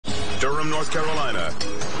Durham, North Carolina.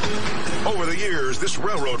 Over the years, this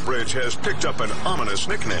railroad bridge has picked up an ominous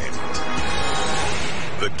nickname,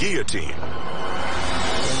 the Guillotine.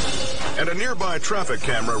 And a nearby traffic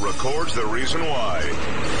camera records the reason why.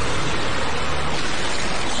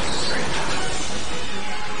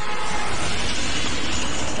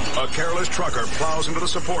 A careless trucker plows into the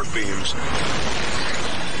support beams,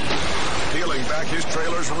 peeling back his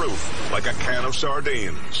trailer's roof like a can of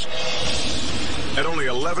sardines. At only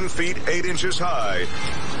 11 feet 8 inches high,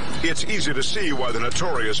 it's easy to see why the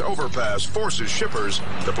notorious overpass forces shippers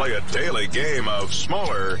to play a daily game of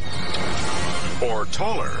smaller or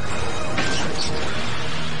taller.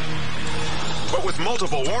 But with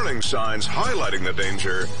multiple warning signs highlighting the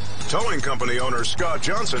danger, towing company owner Scott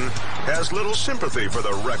Johnson has little sympathy for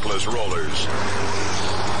the reckless rollers.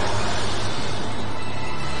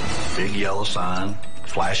 Big yellow sign,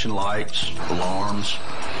 flashing lights, alarms,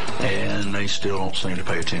 and they still don't seem to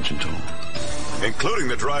pay attention to them. Including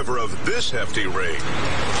the driver of this hefty rig.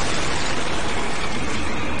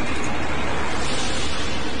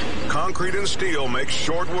 Concrete and steel make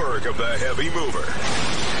short work of the heavy mover,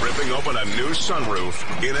 ripping open a new sunroof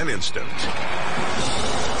in an instant.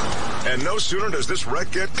 And no sooner does this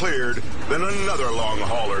wreck get cleared than another long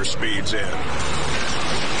hauler speeds in.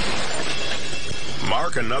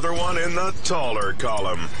 Mark another one in the taller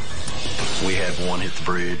column. We had one hit the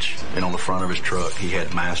bridge, and on the front of his truck, he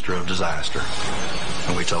had Master of Disaster.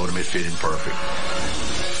 And we told him it fit him perfect.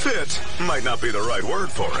 Fit might not be the right word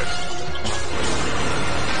for it.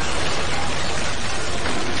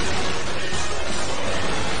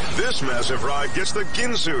 This massive ride gets the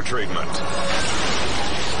Ginsu treatment.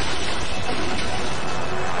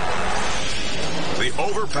 The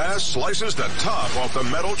overpass slices the top off the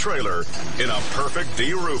metal trailer in a perfect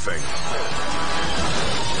de-roofing.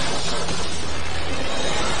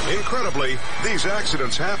 Incredibly, these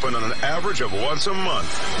accidents happen on an average of once a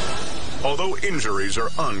month, although injuries are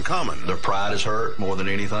uncommon. Their pride is hurt more than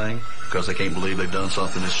anything because they can't believe they've done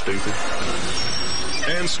something that's stupid.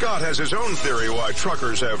 And Scott has his own theory why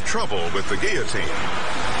truckers have trouble with the guillotine.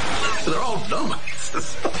 They're all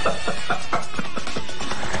dumbasses.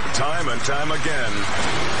 Time and time again,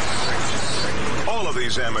 all of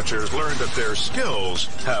these amateurs learn that their skills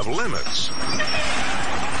have limits.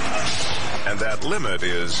 And that limit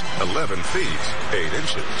is 11 feet, 8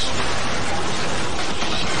 inches.